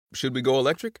Should we go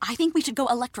electric? I think we should go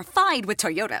electrified with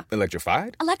Toyota.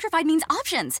 Electrified? Electrified means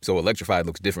options. So electrified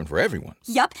looks different for everyone.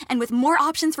 Yup, and with more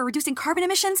options for reducing carbon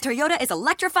emissions, Toyota is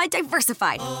electrified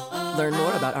diversified. Learn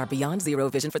more about our Beyond Zero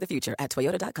vision for the future at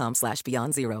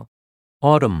toyota.com/Beyond Zero.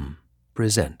 Autumn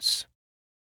presents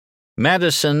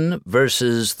Madison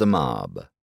versus the Mob.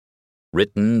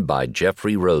 Written by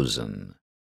Jeffrey Rosen.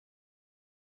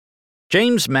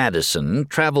 James Madison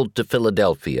traveled to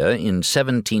Philadelphia in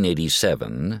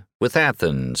 1787 with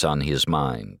Athens on his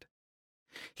mind.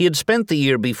 He had spent the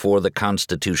year before the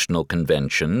Constitutional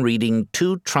Convention reading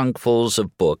 2 trunkfuls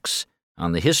of books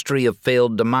on the history of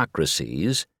failed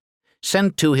democracies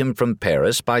sent to him from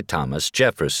Paris by Thomas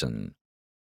Jefferson.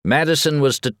 Madison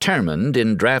was determined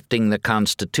in drafting the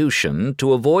Constitution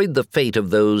to avoid the fate of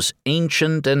those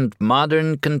ancient and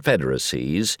modern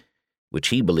confederacies which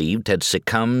he believed had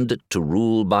succumbed to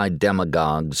rule by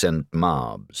demagogues and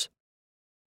mobs.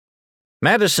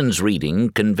 Madison's reading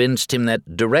convinced him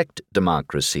that direct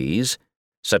democracies,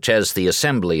 such as the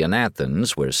Assembly in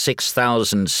Athens, where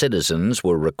 6,000 citizens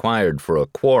were required for a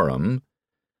quorum,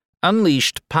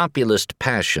 unleashed populist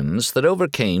passions that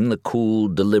overcame the cool,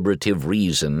 deliberative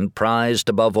reason prized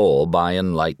above all by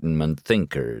Enlightenment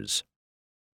thinkers.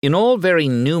 In all very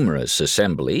numerous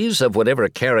assemblies of whatever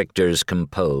characters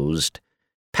composed,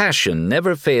 passion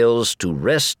never fails to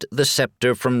wrest the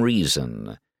scepter from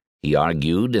reason, he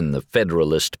argued in the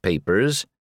Federalist Papers.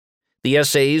 The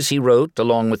essays he wrote,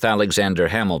 along with Alexander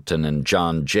Hamilton and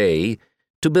John Jay,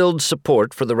 to build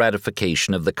support for the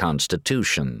ratification of the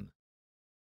Constitution.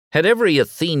 Had every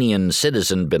Athenian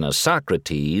citizen been a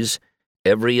Socrates,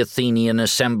 every Athenian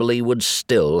assembly would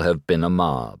still have been a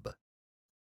mob.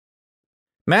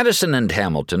 Madison and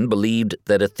Hamilton believed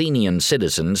that Athenian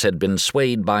citizens had been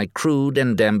swayed by crude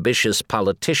and ambitious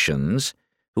politicians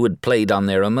who had played on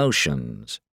their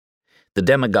emotions. The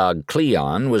demagogue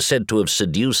Cleon was said to have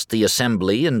seduced the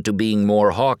assembly into being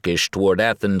more hawkish toward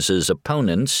Athens's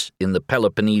opponents in the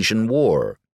Peloponnesian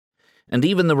War, and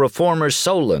even the reformer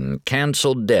Solon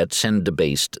canceled debts and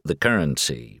debased the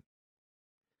currency.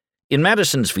 In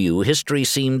Madison's view, history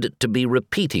seemed to be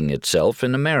repeating itself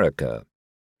in America.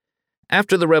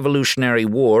 After the Revolutionary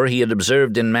War, he had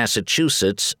observed in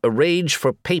Massachusetts a rage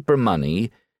for paper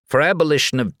money, for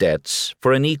abolition of debts,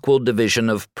 for an equal division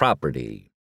of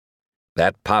property.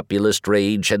 That populist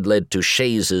rage had led to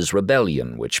Shays's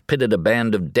Rebellion, which pitted a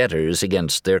band of debtors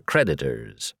against their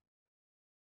creditors.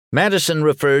 Madison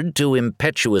referred to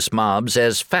impetuous mobs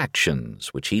as factions,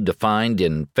 which he defined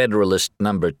in Federalist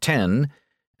No. 10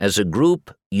 as a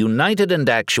group united and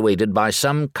actuated by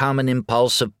some common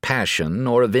impulse of passion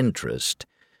or of interest,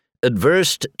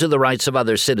 adverse to the rights of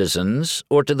other citizens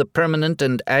or to the permanent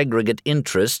and aggregate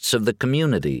interests of the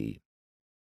community.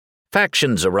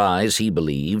 Factions arise, he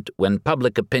believed, when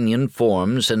public opinion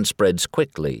forms and spreads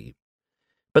quickly,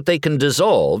 but they can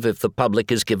dissolve if the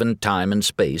public is given time and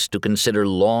space to consider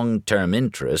long-term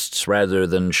interests rather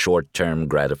than short-term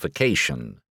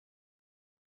gratification.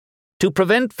 To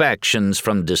prevent factions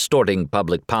from distorting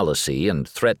public policy and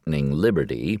threatening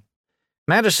liberty,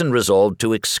 Madison resolved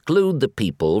to exclude the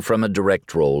people from a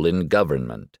direct role in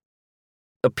government.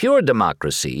 A pure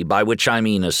democracy, by which I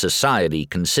mean a society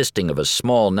consisting of a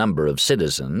small number of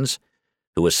citizens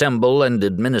who assemble and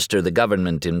administer the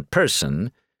government in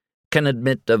person, can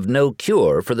admit of no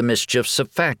cure for the mischiefs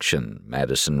of faction,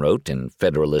 Madison wrote in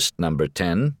Federalist No.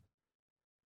 10.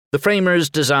 The framers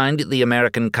designed the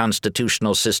American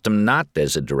constitutional system not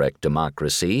as a direct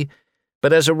democracy,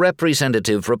 but as a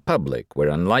representative republic where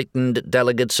enlightened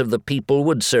delegates of the people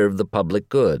would serve the public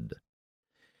good.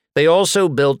 They also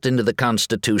built into the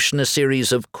Constitution a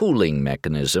series of cooling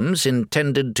mechanisms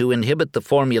intended to inhibit the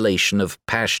formulation of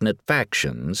passionate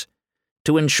factions,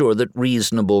 to ensure that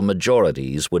reasonable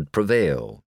majorities would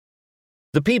prevail.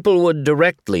 The people would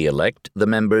directly elect the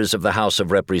members of the House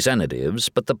of Representatives,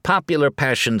 but the popular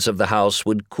passions of the House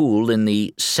would cool in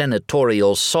the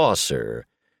senatorial saucer,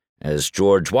 as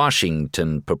George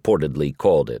Washington purportedly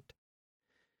called it.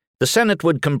 The Senate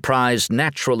would comprise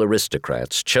natural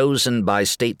aristocrats chosen by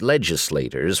state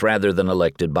legislators rather than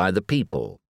elected by the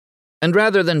people. And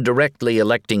rather than directly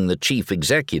electing the chief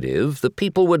executive, the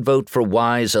people would vote for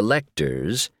wise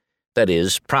electors, that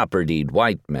is, propertied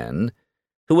white men,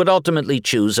 who would ultimately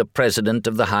choose a president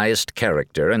of the highest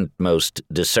character and most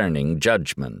discerning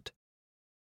judgment.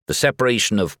 The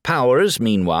separation of powers,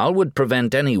 meanwhile, would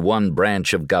prevent any one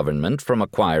branch of government from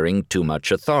acquiring too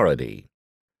much authority.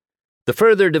 The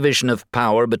further division of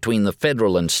power between the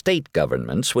federal and state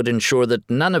governments would ensure that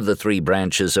none of the 3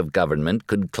 branches of government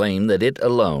could claim that it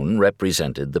alone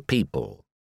represented the people.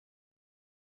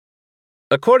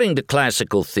 According to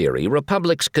classical theory,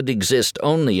 republics could exist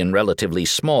only in relatively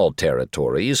small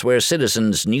territories where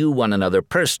citizens knew one another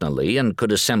personally and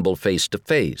could assemble face to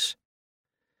face.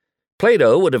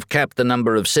 Plato would have capped the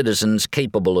number of citizens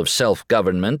capable of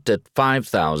self-government at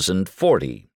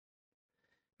 5,040.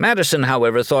 Madison,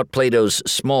 however, thought Plato's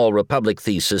small republic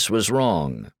thesis was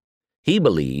wrong. He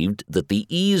believed that the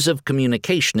ease of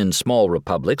communication in small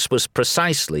republics was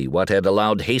precisely what had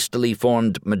allowed hastily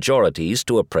formed majorities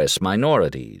to oppress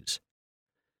minorities.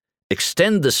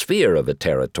 Extend the sphere of a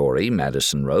territory,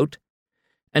 Madison wrote,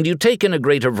 and you take in a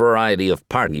greater variety of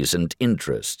parties and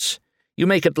interests. You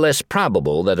make it less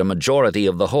probable that a majority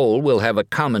of the whole will have a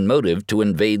common motive to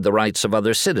invade the rights of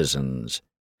other citizens.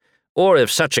 Or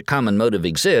if such a common motive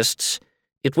exists,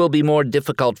 it will be more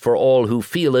difficult for all who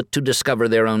feel it to discover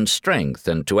their own strength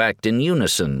and to act in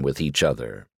unison with each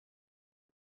other.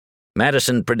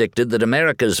 Madison predicted that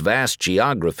America's vast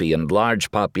geography and large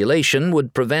population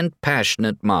would prevent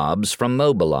passionate mobs from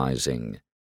mobilizing.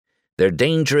 Their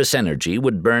dangerous energy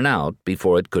would burn out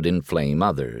before it could inflame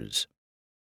others.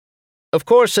 Of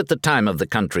course, at the time of the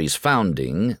country's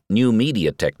founding, new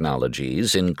media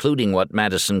technologies, including what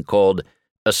Madison called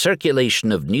a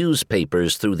circulation of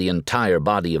newspapers through the entire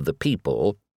body of the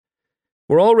people,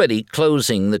 were already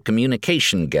closing the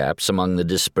communication gaps among the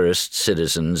dispersed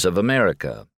citizens of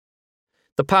America.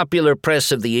 The popular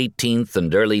press of the 18th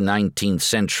and early 19th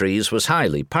centuries was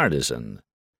highly partisan.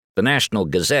 The National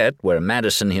Gazette, where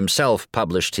Madison himself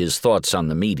published his thoughts on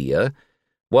the media,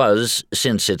 was,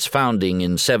 since its founding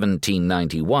in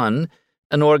 1791,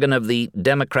 an organ of the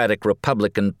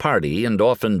Democratic-Republican Party and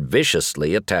often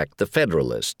viciously attacked the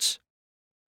Federalists.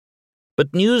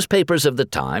 But newspapers of the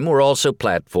time were also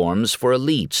platforms for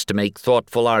elites to make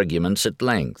thoughtful arguments at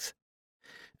length.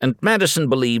 And Madison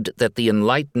believed that the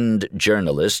enlightened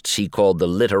journalists he called the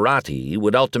literati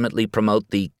would ultimately promote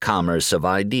the commerce of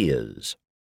ideas.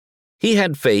 He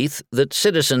had faith that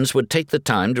citizens would take the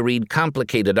time to read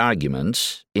complicated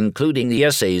arguments, including the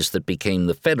essays that became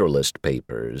the Federalist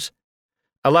Papers,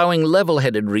 allowing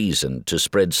level-headed reason to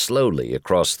spread slowly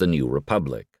across the new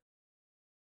republic.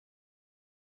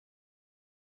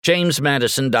 James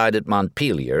Madison died at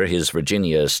Montpelier, his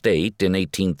Virginia estate, in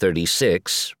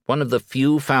 1836, one of the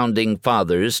few founding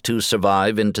fathers to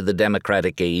survive into the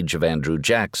Democratic age of Andrew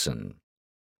Jackson.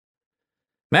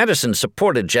 Madison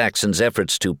supported Jackson's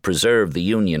efforts to preserve the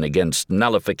Union against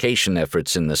nullification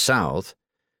efforts in the South,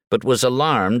 but was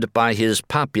alarmed by his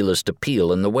populist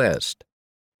appeal in the West.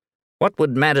 What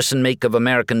would Madison make of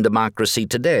American democracy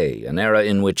today, an era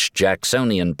in which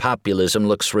Jacksonian populism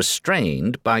looks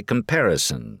restrained by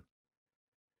comparison?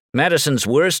 Madison's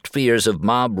worst fears of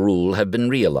mob rule have been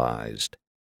realized,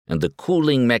 and the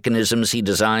cooling mechanisms he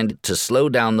designed to slow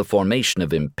down the formation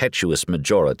of impetuous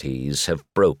majorities have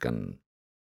broken.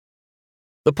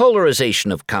 The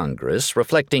polarization of Congress,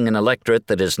 reflecting an electorate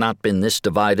that has not been this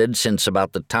divided since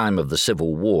about the time of the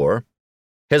Civil War,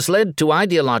 has led to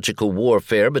ideological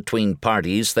warfare between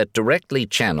parties that directly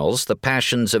channels the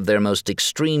passions of their most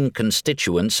extreme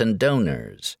constituents and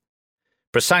donors,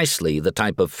 precisely the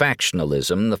type of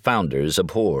factionalism the founders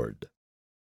abhorred.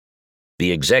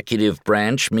 The executive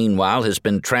branch, meanwhile, has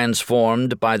been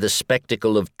transformed by the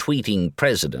spectacle of tweeting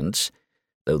presidents,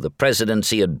 though the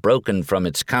presidency had broken from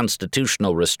its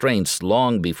constitutional restraints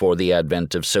long before the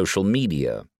advent of social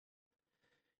media.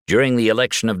 During the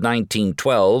election of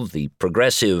 1912, the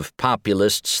progressive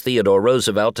populists Theodore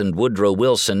Roosevelt and Woodrow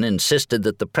Wilson insisted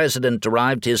that the president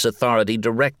derived his authority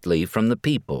directly from the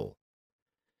people.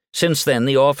 Since then,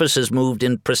 the office has moved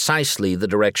in precisely the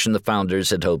direction the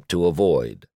founders had hoped to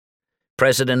avoid.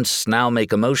 Presidents now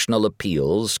make emotional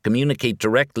appeals, communicate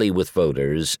directly with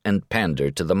voters, and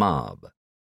pander to the mob.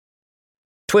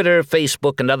 Twitter,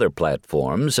 Facebook, and other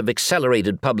platforms have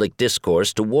accelerated public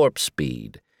discourse to warp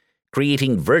speed,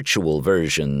 creating virtual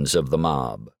versions of the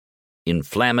mob.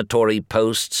 Inflammatory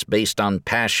posts based on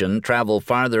passion travel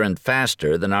farther and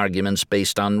faster than arguments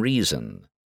based on reason.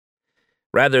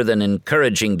 Rather than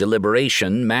encouraging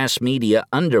deliberation, mass media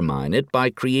undermine it by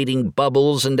creating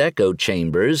bubbles and echo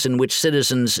chambers in which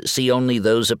citizens see only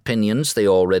those opinions they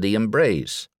already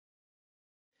embrace.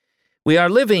 We are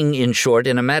living, in short,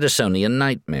 in a Madisonian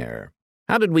nightmare.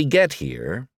 How did we get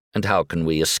here, and how can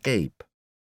we escape?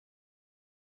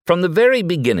 From the very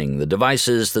beginning, the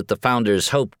devices that the founders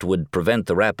hoped would prevent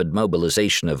the rapid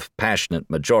mobilization of passionate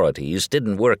majorities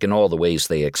didn't work in all the ways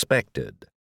they expected.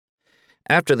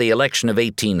 After the election of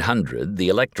 1800, the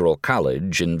Electoral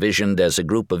College, envisioned as a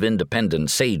group of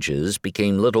independent sages,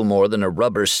 became little more than a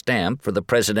rubber stamp for the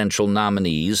presidential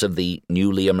nominees of the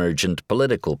newly emergent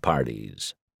political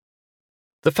parties.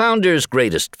 The founders'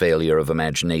 greatest failure of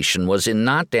imagination was in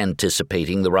not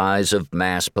anticipating the rise of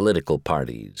mass political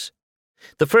parties.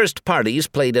 The first parties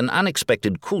played an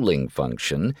unexpected cooling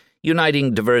function,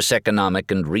 uniting diverse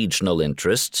economic and regional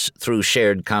interests through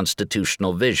shared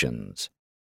constitutional visions.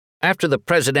 After the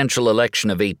presidential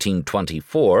election of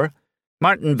 1824,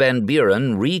 Martin Van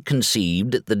Buren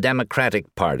reconceived the Democratic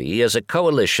Party as a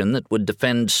coalition that would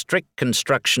defend strict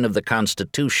construction of the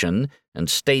Constitution and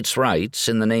states' rights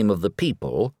in the name of the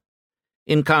people,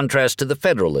 in contrast to the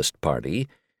Federalist Party,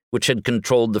 which had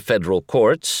controlled the federal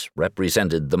courts,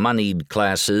 represented the moneyed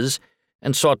classes,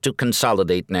 and sought to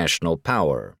consolidate national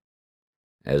power.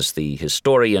 As the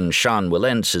historian Sean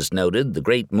Wilentz has noted, the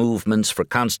great movements for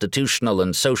constitutional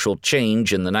and social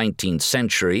change in the 19th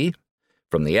century,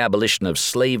 from the abolition of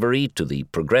slavery to the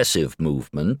progressive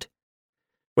movement,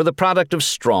 were the product of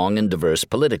strong and diverse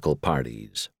political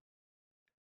parties.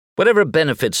 Whatever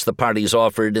benefits the parties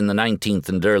offered in the 19th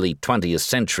and early 20th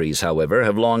centuries, however,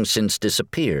 have long since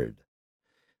disappeared.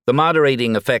 The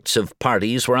moderating effects of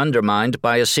parties were undermined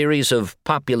by a series of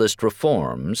populist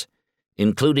reforms,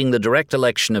 including the direct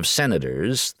election of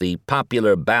senators, the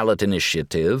popular ballot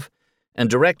initiative, and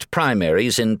direct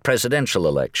primaries in presidential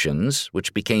elections,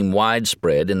 which became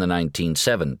widespread in the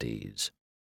 1970s.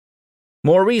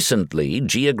 More recently,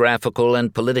 geographical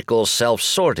and political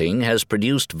self-sorting has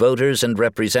produced voters and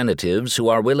representatives who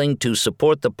are willing to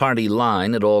support the party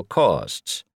line at all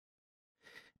costs.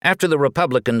 After the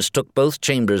Republicans took both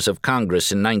chambers of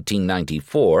Congress in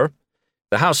 1994,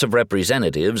 the House of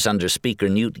Representatives under Speaker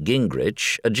Newt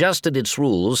Gingrich adjusted its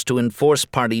rules to enforce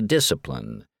party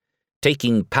discipline,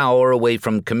 taking power away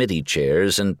from committee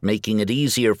chairs and making it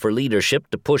easier for leadership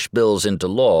to push bills into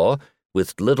law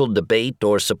with little debate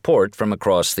or support from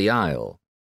across the aisle.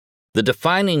 The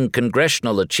defining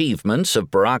congressional achievements of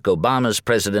Barack Obama's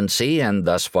presidency and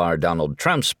thus far Donald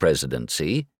Trump's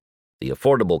presidency, the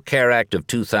Affordable Care Act of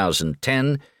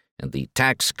 2010 and the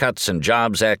Tax Cuts and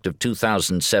Jobs Act of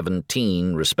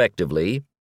 2017, respectively,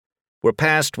 were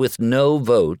passed with no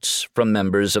votes from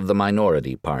members of the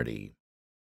minority party.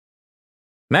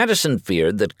 Madison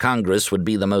feared that Congress would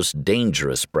be the most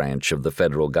dangerous branch of the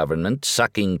federal government,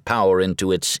 sucking power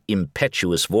into its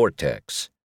impetuous vortex.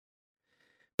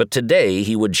 But today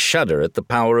he would shudder at the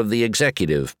power of the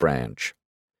executive branch.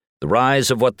 The rise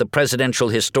of what the presidential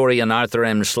historian Arthur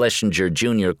M. Schlesinger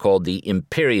Jr. called the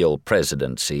imperial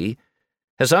presidency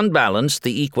has unbalanced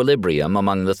the equilibrium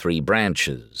among the three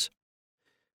branches.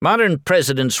 Modern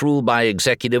presidents rule by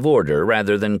executive order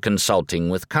rather than consulting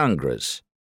with Congress.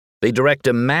 They direct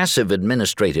a massive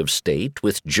administrative state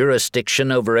with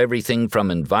jurisdiction over everything from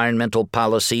environmental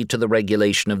policy to the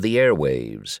regulation of the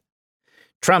airwaves.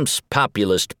 Trump's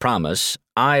populist promise,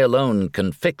 "I alone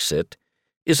can fix it,"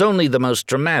 is only the most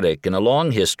dramatic in a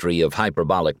long history of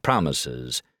hyperbolic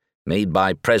promises made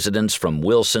by presidents from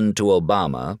Wilson to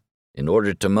Obama in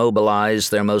order to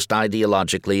mobilize their most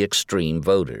ideologically extreme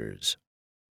voters.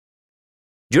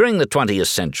 During the 20th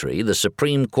century, the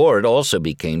Supreme Court also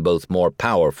became both more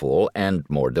powerful and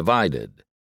more divided.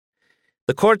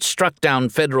 The court struck down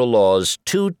federal laws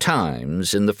 2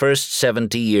 times in the first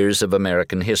 70 years of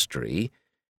American history,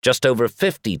 just over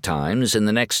 50 times in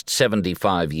the next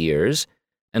 75 years,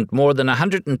 and more than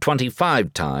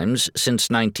 125 times since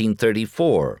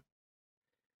 1934.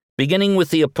 Beginning with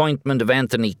the appointment of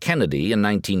Anthony Kennedy in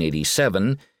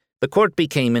 1987, the court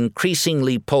became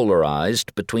increasingly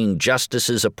polarized between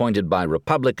justices appointed by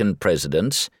Republican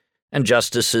presidents and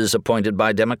justices appointed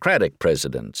by Democratic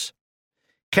presidents.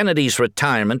 Kennedy's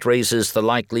retirement raises the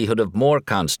likelihood of more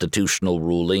constitutional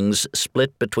rulings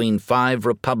split between 5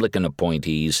 Republican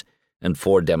appointees and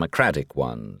 4 Democratic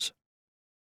ones.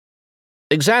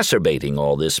 Exacerbating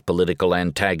all this political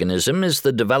antagonism is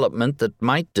the development that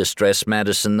might distress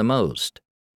Madison the most: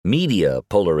 media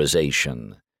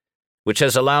polarization, which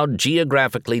has allowed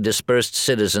geographically dispersed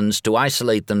citizens to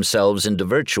isolate themselves into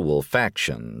virtual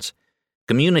factions,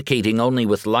 communicating only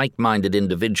with like-minded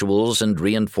individuals and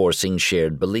reinforcing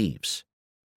shared beliefs.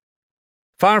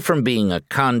 Far from being a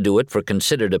conduit for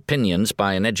considered opinions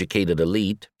by an educated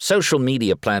elite, social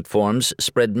media platforms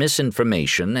spread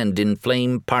misinformation and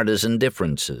inflame partisan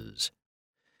differences.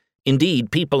 Indeed,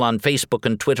 people on Facebook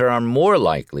and Twitter are more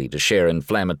likely to share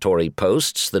inflammatory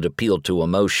posts that appeal to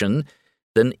emotion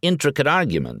than intricate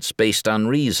arguments based on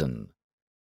reason.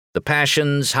 The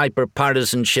passions,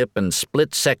 hyperpartisanship, and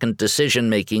split-second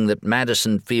decision-making that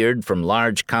Madison feared from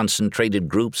large concentrated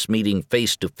groups meeting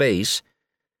face-to-face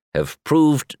have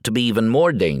proved to be even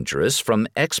more dangerous from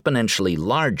exponentially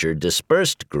larger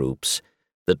dispersed groups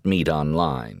that meet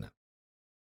online.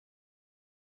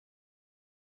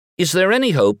 Is there any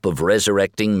hope of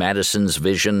resurrecting Madison's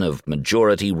vision of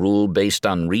majority rule based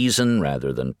on reason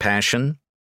rather than passion?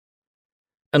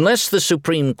 Unless the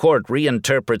Supreme Court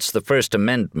reinterprets the First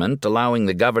Amendment, allowing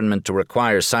the government to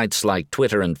require sites like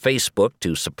Twitter and Facebook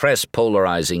to suppress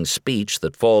polarizing speech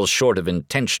that falls short of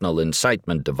intentional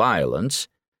incitement to violence,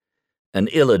 an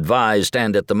ill-advised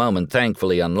and at the moment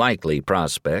thankfully unlikely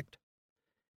prospect,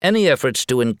 any efforts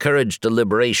to encourage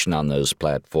deliberation on those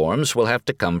platforms will have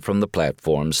to come from the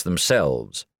platforms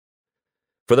themselves.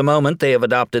 For the moment, they have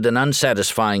adopted an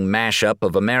unsatisfying mashup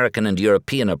of American and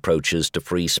European approaches to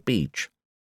free speech.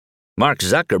 Mark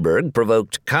Zuckerberg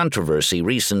provoked controversy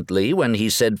recently when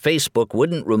he said Facebook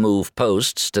wouldn't remove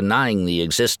posts denying the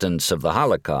existence of the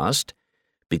Holocaust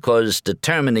because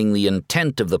determining the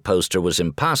intent of the poster was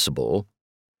impossible,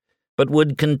 but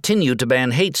would continue to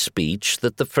ban hate speech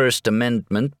that the First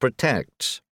Amendment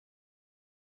protects.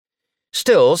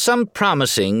 Still, some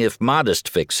promising, if modest,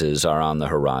 fixes are on the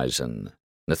horizon.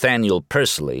 Nathaniel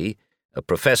Pursley, a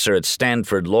professor at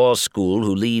Stanford Law School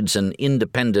who leads an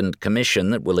independent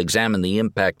commission that will examine the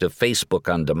impact of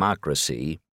Facebook on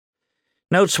democracy,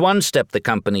 notes one step the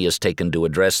company has taken to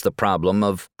address the problem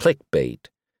of clickbait,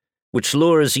 which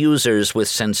lures users with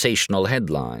sensational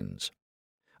headlines.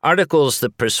 Articles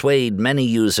that persuade many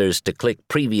users to click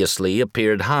previously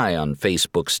appeared high on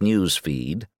Facebook's news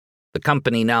feed. The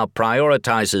company now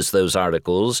prioritizes those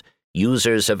articles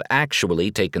users have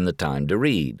actually taken the time to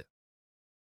read.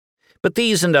 But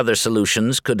these and other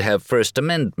solutions could have First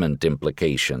Amendment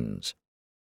implications.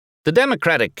 The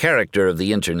democratic character of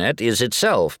the Internet is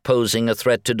itself posing a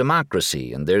threat to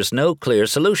democracy, and there's no clear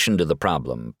solution to the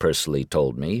problem, Pursley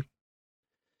told me.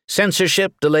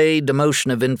 Censorship, delay,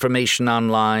 demotion of information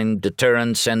online,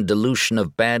 deterrence, and dilution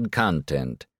of bad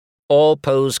content all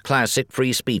pose classic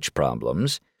free speech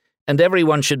problems, and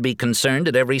everyone should be concerned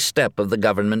at every step of the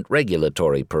government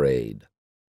regulatory parade.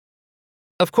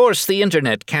 Of course, the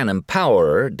Internet can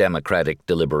empower democratic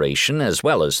deliberation as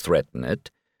well as threaten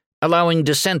it, allowing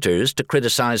dissenters to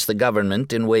criticize the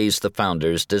government in ways the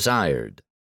founders desired.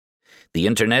 The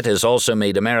Internet has also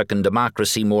made American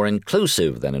democracy more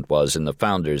inclusive than it was in the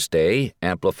founders' day,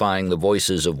 amplifying the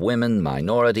voices of women,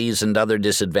 minorities, and other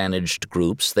disadvantaged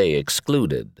groups they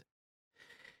excluded.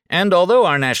 And although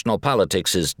our national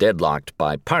politics is deadlocked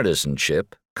by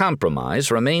partisanship, compromise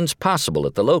remains possible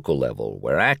at the local level,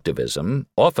 where activism,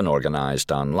 often organized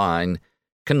online,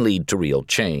 can lead to real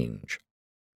change.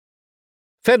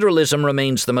 Federalism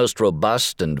remains the most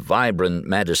robust and vibrant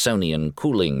Madisonian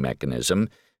cooling mechanism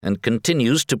and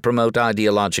continues to promote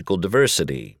ideological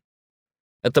diversity.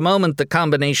 At the moment, the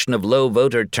combination of low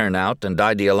voter turnout and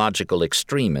ideological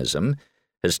extremism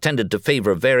has tended to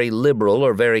favor very liberal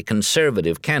or very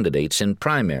conservative candidates in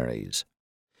primaries.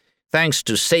 Thanks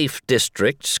to safe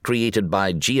districts created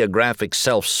by geographic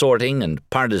self-sorting and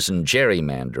partisan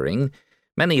gerrymandering,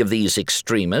 many of these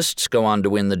extremists go on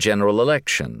to win the general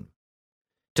election.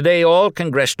 Today, all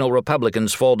congressional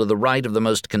Republicans fall to the right of the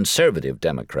most conservative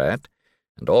Democrat,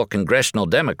 and all congressional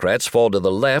Democrats fall to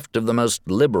the left of the most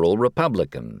liberal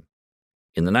Republican.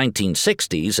 In the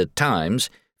 1960s, at times,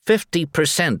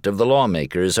 50% of the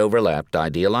lawmakers overlapped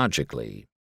ideologically.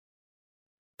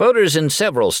 Voters in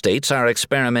several states are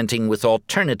experimenting with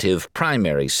alternative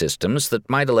primary systems that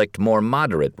might elect more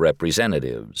moderate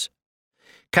representatives.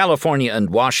 California and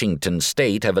Washington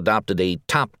state have adopted a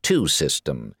top two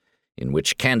system, in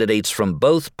which candidates from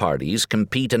both parties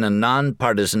compete in a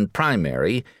nonpartisan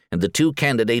primary, and the two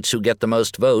candidates who get the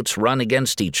most votes run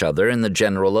against each other in the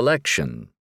general election,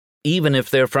 even if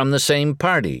they're from the same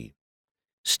party.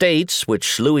 States,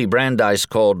 which Louis Brandeis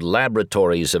called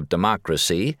laboratories of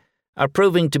democracy, are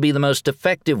proving to be the most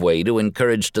effective way to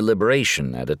encourage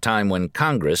deliberation at a time when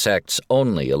Congress acts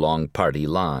only along party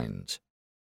lines.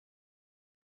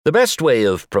 The best way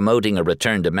of promoting a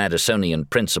return to Madisonian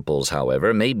principles,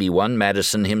 however, may be one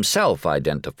Madison himself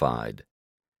identified: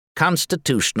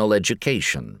 constitutional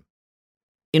education.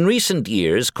 In recent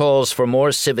years, calls for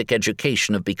more civic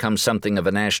education have become something of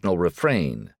a national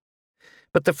refrain.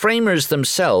 But the framers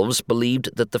themselves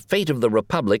believed that the fate of the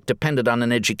Republic depended on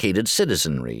an educated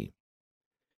citizenry.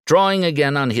 Drawing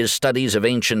again on his studies of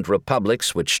ancient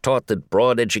republics, which taught that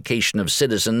broad education of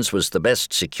citizens was the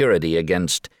best security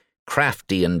against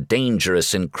crafty and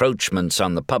dangerous encroachments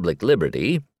on the public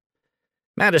liberty,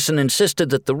 Madison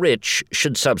insisted that the rich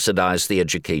should subsidize the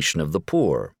education of the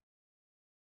poor.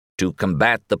 To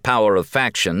combat the power of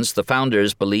factions, the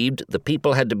founders believed the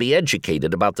people had to be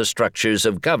educated about the structures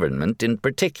of government in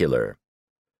particular.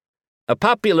 A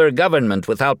popular government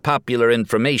without popular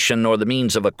information or the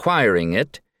means of acquiring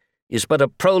it is but a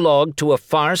prologue to a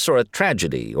farce or a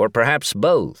tragedy, or perhaps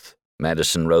both,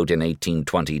 Madison wrote in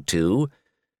 1822,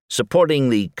 supporting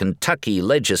the Kentucky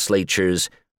legislature's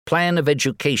plan of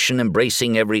education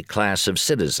embracing every class of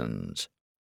citizens.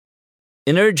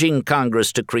 In urging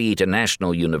Congress to create a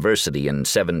national university in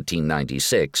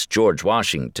 1796, George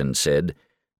Washington said,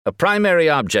 "A primary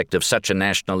object of such a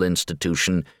national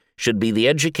institution should be the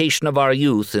education of our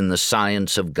youth in the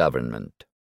science of government."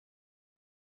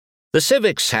 The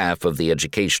civics half of the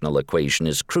educational equation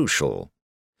is crucial.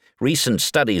 Recent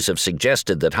studies have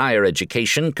suggested that higher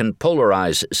education can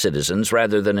polarize citizens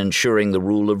rather than ensuring the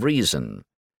rule of reason.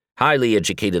 Highly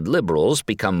educated liberals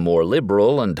become more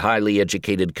liberal and highly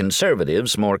educated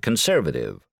conservatives more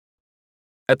conservative.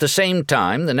 At the same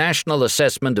time, the National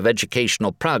Assessment of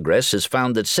Educational Progress has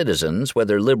found that citizens,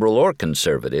 whether liberal or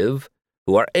conservative,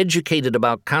 who are educated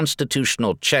about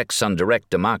constitutional checks on direct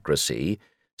democracy,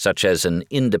 such as an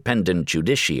independent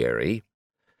judiciary,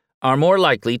 are more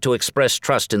likely to express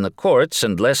trust in the courts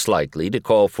and less likely to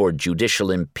call for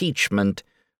judicial impeachment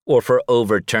or for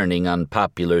overturning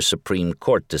unpopular Supreme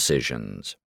Court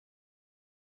decisions.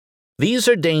 These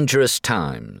are dangerous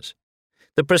times.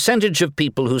 The percentage of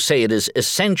people who say it is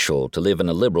essential to live in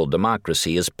a liberal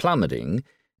democracy is plummeting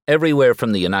everywhere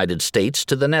from the United States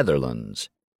to the Netherlands.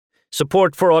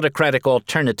 Support for autocratic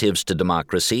alternatives to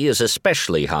democracy is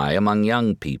especially high among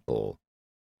young people.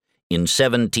 In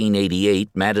 1788,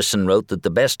 Madison wrote that the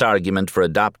best argument for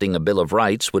adopting a Bill of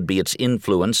Rights would be its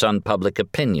influence on public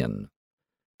opinion.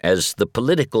 As the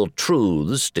political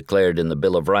truths declared in the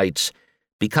Bill of Rights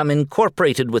become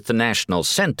incorporated with the national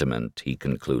sentiment, he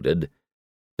concluded,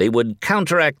 they would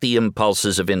counteract the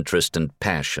impulses of interest and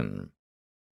passion.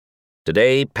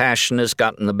 Today, passion has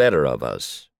gotten the better of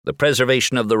us. The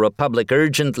preservation of the Republic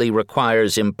urgently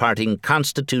requires imparting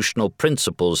constitutional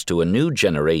principles to a new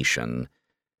generation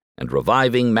and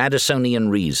reviving Madisonian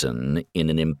reason in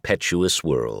an impetuous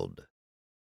world.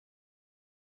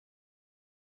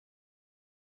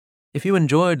 If you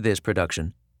enjoyed this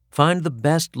production, find the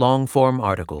best long-form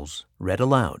articles read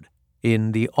aloud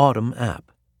in the Autumn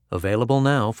app, available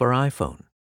now for iPhone.